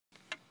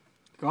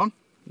Going?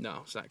 No,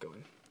 it's not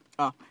going.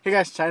 Oh, hey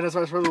guys, China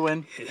starts for the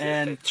win,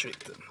 and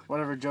Tricked them.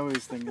 whatever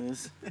Joey's thing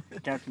is,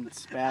 Captain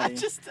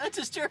Spatty. I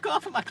just jerk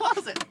off in my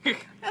closet.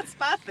 That's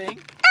my thing.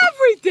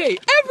 Every day,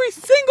 every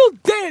single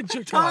day I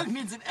jerk off. Tongue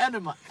needs an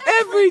enema.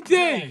 Every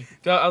day.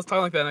 I was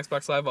talking like that on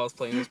Xbox Live while I was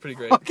playing. It was pretty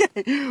great.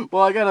 Okay,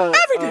 well I got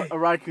Every day. a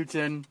raikou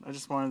tin. I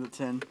just wanted the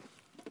tin,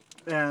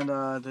 and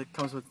that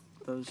comes with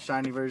the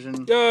shiny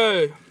version,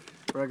 Yay!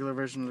 regular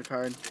version of the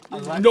card.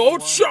 No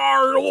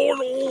shard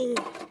hollow.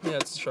 Yeah,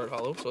 it's shard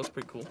hollow, so it's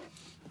pretty cool.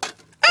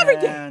 Every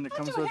day. And it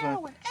comes with an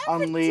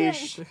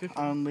Unleash,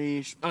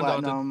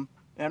 Platinum.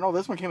 And oh,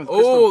 this one came with Oh,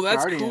 Crystal that's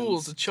Guardians. cool.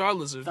 It's a Char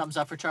Lizard. Thumbs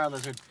up for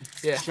Charizard.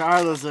 Yeah.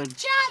 Charizard.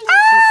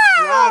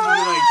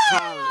 Charizard.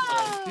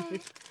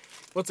 Charizard.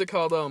 What's it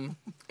called?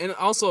 And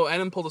also,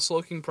 Adam pulled a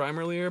Slowking Prime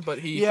earlier, but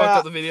he Yeah, fucked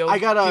up the video. I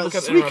got People a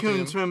kept interrupting Suicune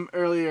him. swim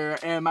earlier,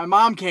 and my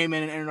mom came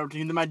in and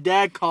interrupted him. Then my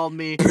dad called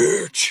me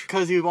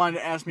because he wanted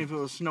to ask me if it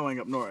was snowing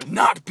up north.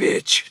 Not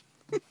bitch.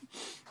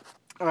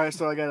 Alright,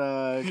 so I got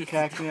a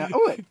Cacnea.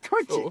 Oh, wait,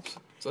 Torchic. Oh, oops.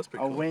 So that's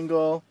pretty A cool.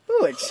 Wingull.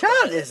 Ooh, a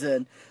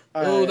Charizard.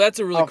 Oh, that's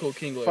a really cool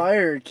Kingler.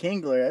 Fire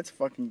Kingler. That's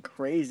fucking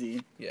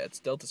crazy. Yeah, it's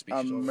Delta A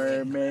species.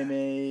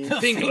 Mermaid.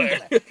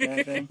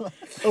 Kingler.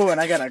 Oh, and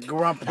I got a London's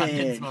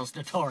Grumpig. most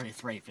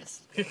notorious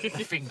rapist.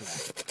 Finger.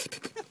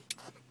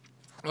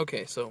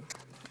 Okay, so.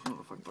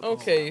 Oh, fuck,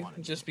 Okay,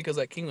 just because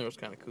that Kingler was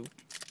kind of cool.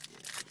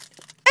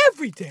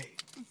 Every day.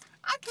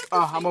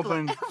 Oh, I'm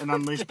opening an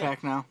Unleashed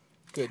pack now.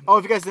 Good. Oh,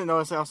 if you guys didn't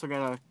notice, I also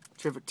got a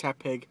terrific Tap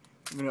Pig.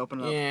 I'm gonna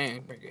open it up. Yeah,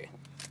 okay.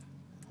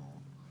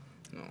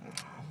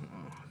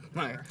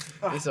 No.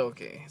 It's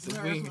okay. So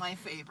There's my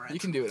favorite. you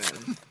can do it,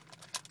 Adam.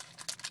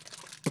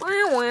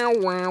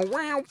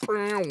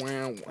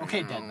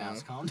 Okay, Dead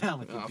Mouse, calm down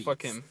with your Oh, beats.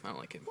 fuck him. I don't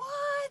like him. What?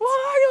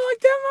 Why do you like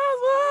that mouse?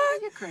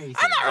 What? You're crazy.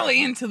 I'm not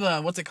really into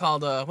the, what's it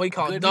called? What do you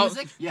call it? Good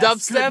music? Yes,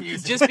 Dubstep, good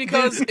music. just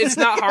because it's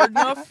not hard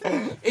enough.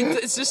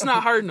 It's just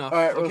not hard enough.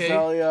 Alright, Okay?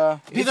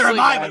 Rosalia. Neither It's am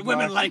like- I, but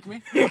women like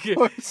me.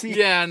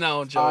 Yeah,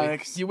 no, Joey.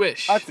 Onyx. You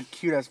wish. That's a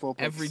cute ass full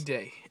Every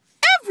day.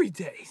 Every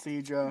day.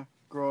 Seadra,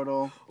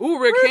 Grotle.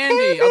 Ooh, red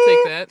candy. I'll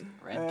take that.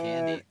 Red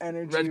candy.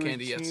 Energy Red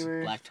candy, yes.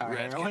 Retriever. Black tar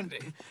Red heroin.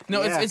 candy.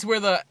 No, Yeah. it's where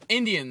the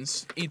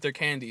Indians eat their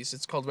candies.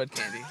 It's called red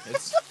candy.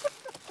 It's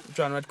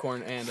John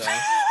Redcorn and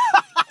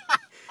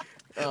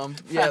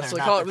yeah. So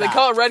they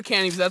call it red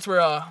candy because that's where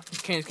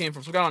candies came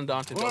from. So we got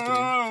Undaunted. Both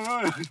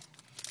of you.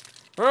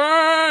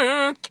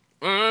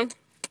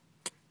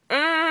 Yeah,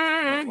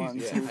 I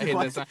hate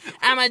that song.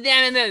 I'm a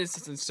damn it. It's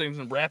just singing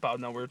some rap out of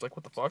nowhere. It's like,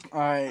 what the fuck?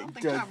 Alright,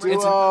 think I'm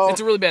Duo. It's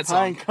a really bad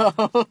song.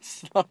 Pineco,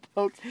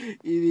 Slowpoke,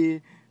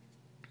 Eevee,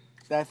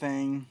 that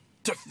thing,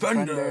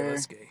 Defender.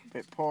 That's gay.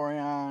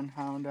 Vaporeon,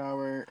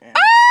 Houndour, and...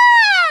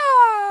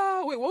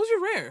 Ah! Wait, what was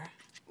your rare?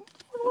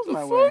 What was the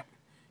my fuck? rare?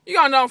 You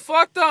got down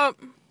fucked up.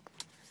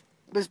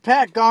 This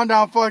pack gone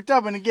down fucked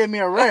up and it gave me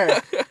a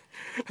rare.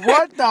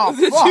 What the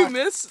Did fuck? you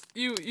miss?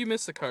 You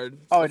missed the card.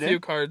 Oh, I a did? few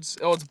cards.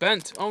 Oh, it's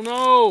bent. Oh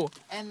no.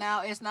 And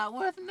now it's not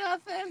worth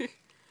nothing.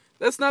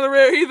 That's not a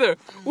rare either.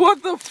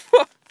 What the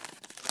fuck?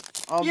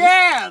 Oh,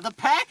 Yeah, the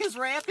pack is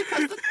rare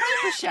because the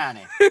pack is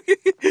shiny. There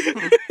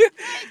you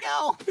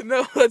go.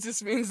 No, that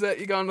just means that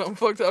you got on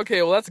fucked up.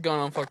 Okay, well that's a gone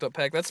on fucked up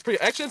pack. That's pretty.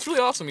 Actually, it's really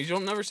awesome. You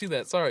don't never see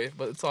that. Sorry,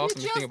 but it's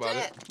awesome. You You think just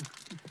about did. it.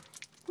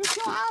 What's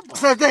your album?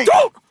 Same thing.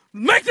 Don't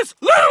make this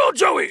literal,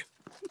 Joey.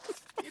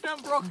 You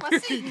done broke my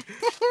seat.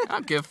 I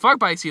don't give a fuck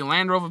about you. See a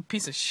Land Rover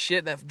piece of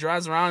shit that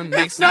drives around and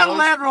makes It's not a noise.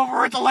 Land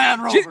Rover, it's a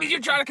Land Rover. Just because you're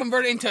trying to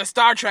convert it into a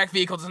Star Trek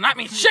vehicle does not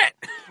mean shit.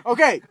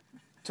 Okay.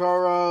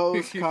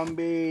 Tauros,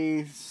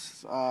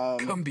 Cumbies,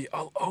 Come be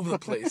all over the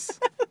place.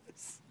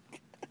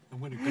 I'm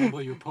gonna gumbo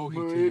your pokey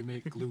till you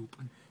make gloop.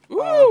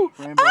 Ooh.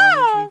 Rainbow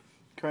Energy,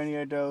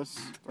 Carniodos,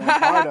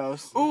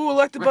 Rampardos. Ooh,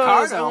 Electabuzz.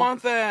 Ricardo. I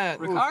want that.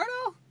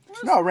 Ricardo?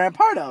 No,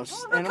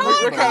 Rampardos. And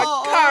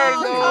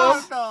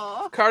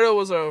Ricardo. Ricardo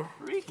was a...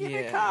 Ricky Yeah.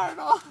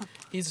 Ricardo.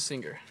 He's a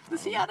singer.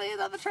 Does he out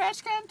of the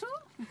trash can too?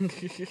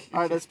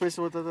 Alright, that's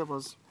basically what that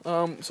was.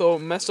 So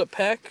messed up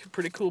pack,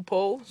 pretty cool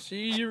poll.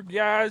 See you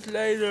guys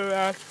later,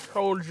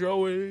 asshole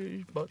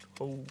Joey. But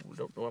don't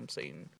know what I'm saying.